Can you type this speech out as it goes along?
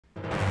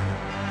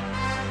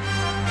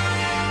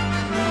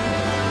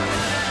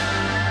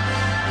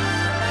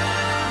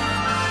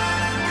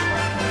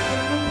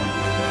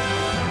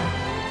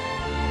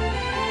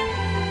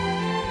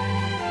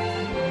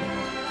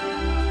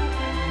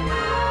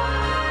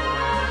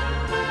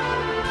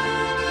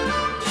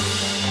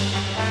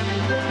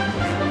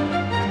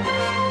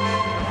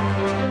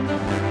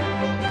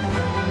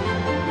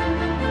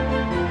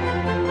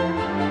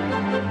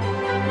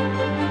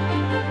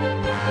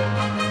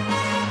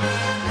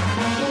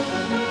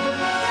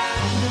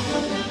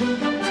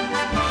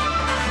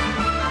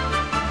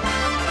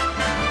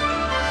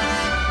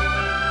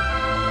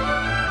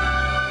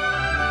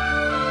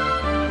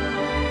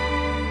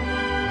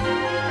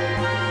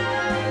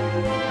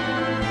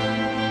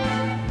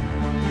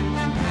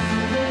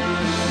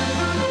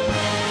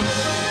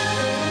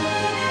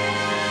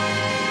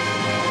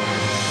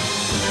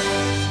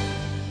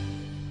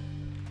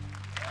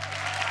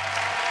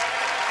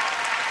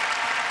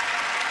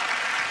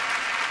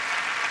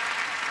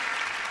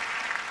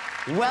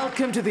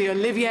Welcome to the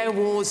Olivier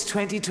Awards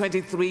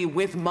 2023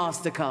 with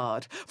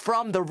Mastercard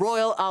from the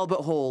Royal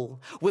Albert Hall.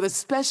 With a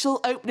special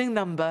opening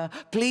number,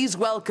 please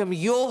welcome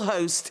your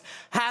host,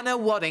 Hannah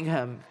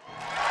Waddingham.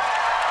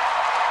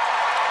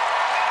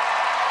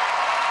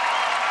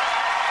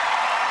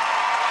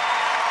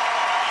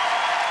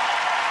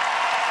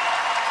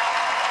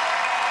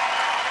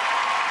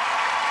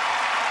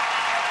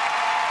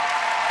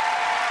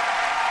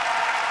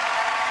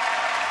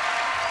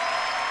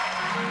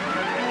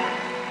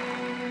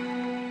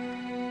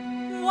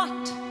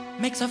 What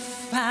makes a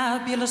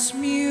fabulous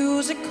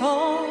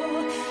musical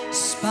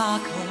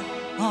sparkle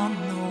on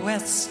the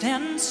West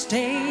End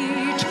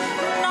stage?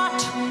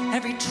 Not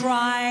every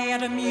try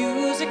at a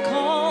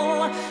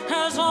musical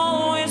has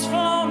always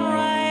flown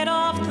right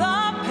off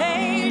the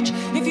page.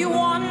 If you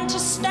want to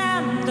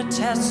stand the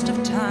test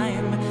of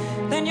time,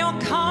 then your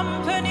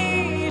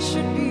company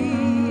should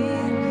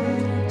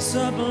be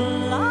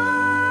sublime.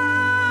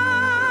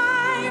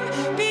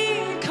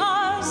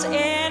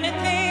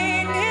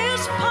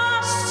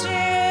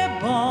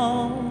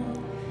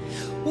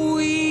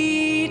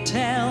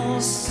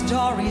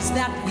 Stories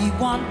that we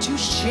want to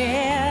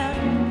share,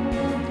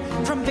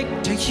 from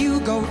Victor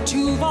Hugo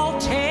to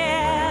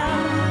Voltaire.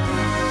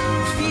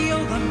 Feel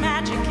the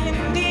magic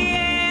in the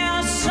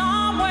air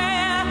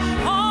somewhere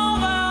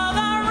over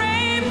the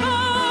rainbow.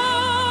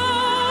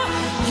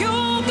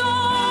 You'll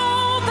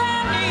go,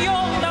 then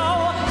you'll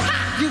know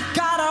you've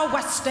got a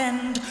West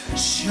End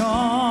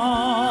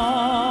show.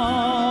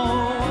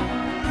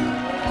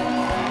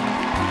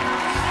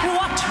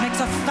 Makes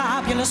a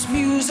fabulous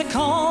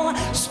musical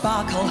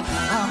sparkle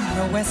on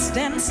the West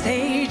End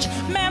stage.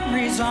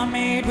 Memories are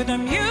made with a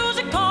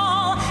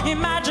musical.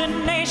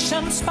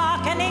 Imagination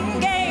spark and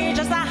engage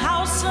as the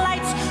house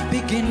lights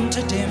begin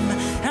to dim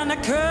and the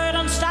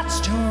curtain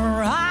starts to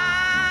rise.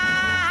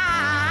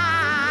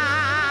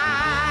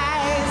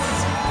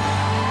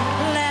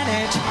 Let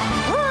it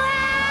rise.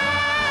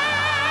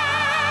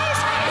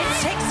 It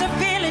takes a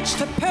village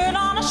to put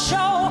on a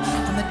show.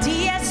 From the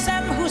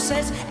DSM who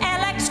says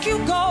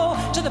LXQ go,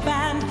 to the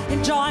band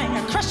enjoying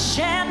a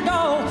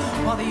crescendo,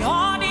 while the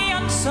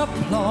audience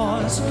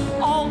applauds.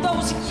 All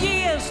those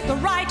years the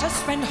writers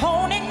spent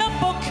honing the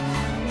book,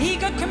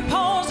 eager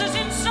composers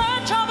in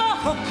search of a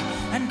hook,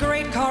 and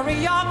great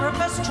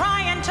choreographers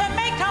trying to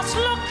make us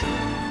look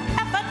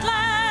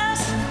effortless.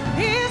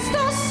 It's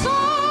the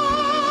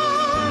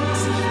songs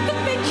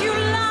that make you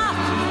laugh,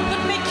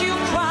 that make you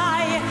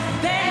cry.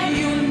 Then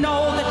you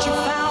know that you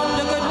found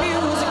a good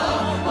musical.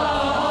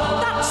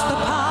 That's the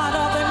part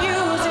of the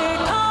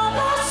musical,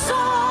 the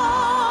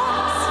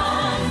songs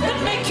that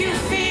make you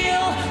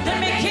feel, that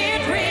make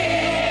it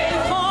real.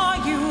 Before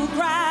you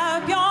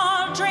grab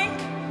your drink,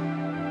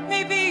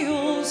 maybe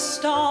you'll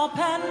stop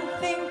and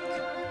think.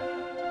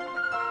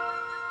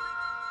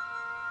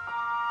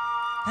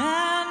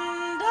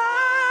 And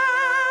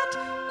at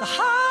the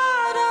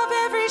heart of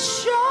every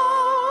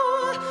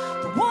show,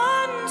 the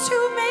ones who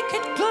make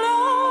it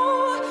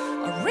glow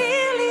are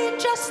really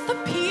just the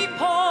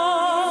people.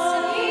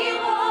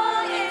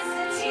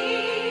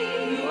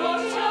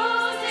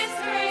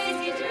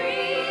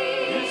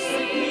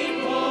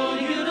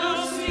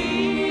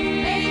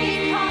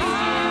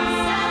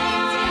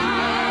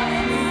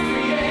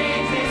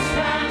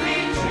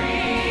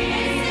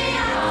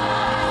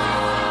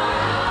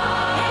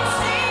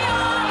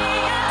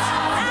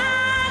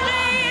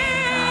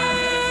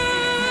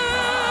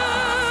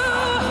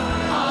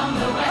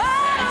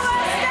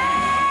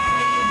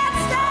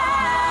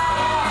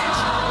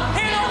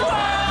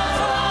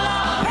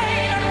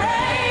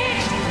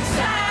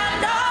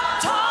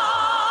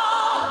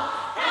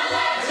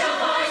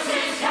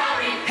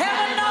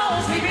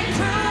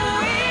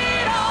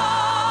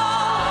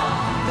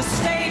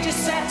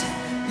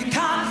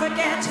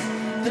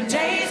 The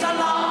days are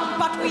long,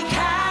 but we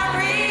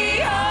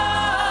carry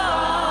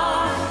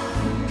on,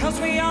 'cause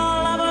we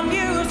all love a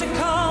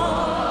musical,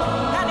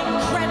 an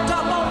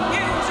incredible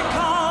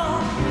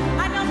musical.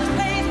 I know this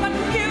place but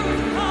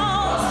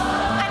musicals,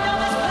 I know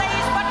this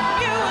place but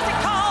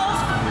musicals.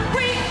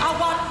 We are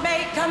what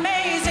make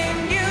amazing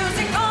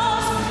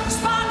musicals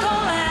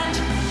sparkle and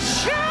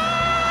shine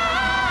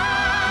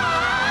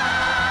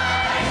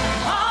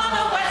on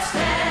the West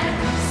End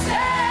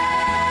stage.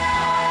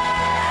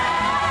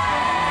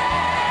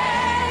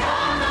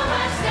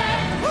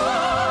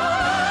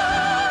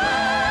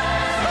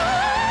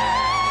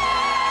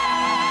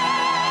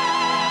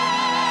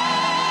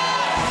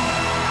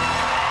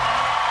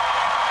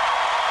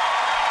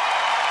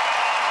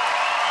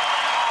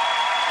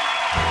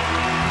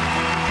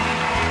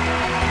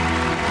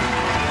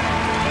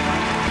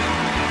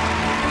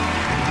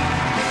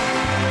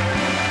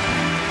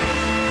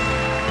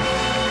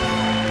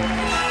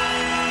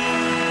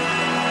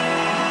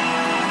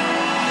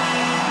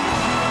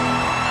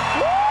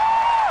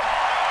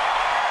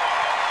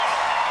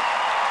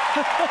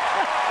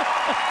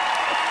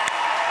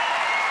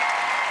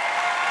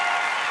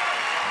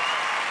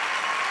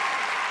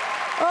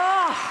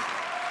 Oh,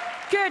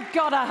 good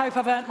God, I hope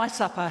I've earned my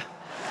supper.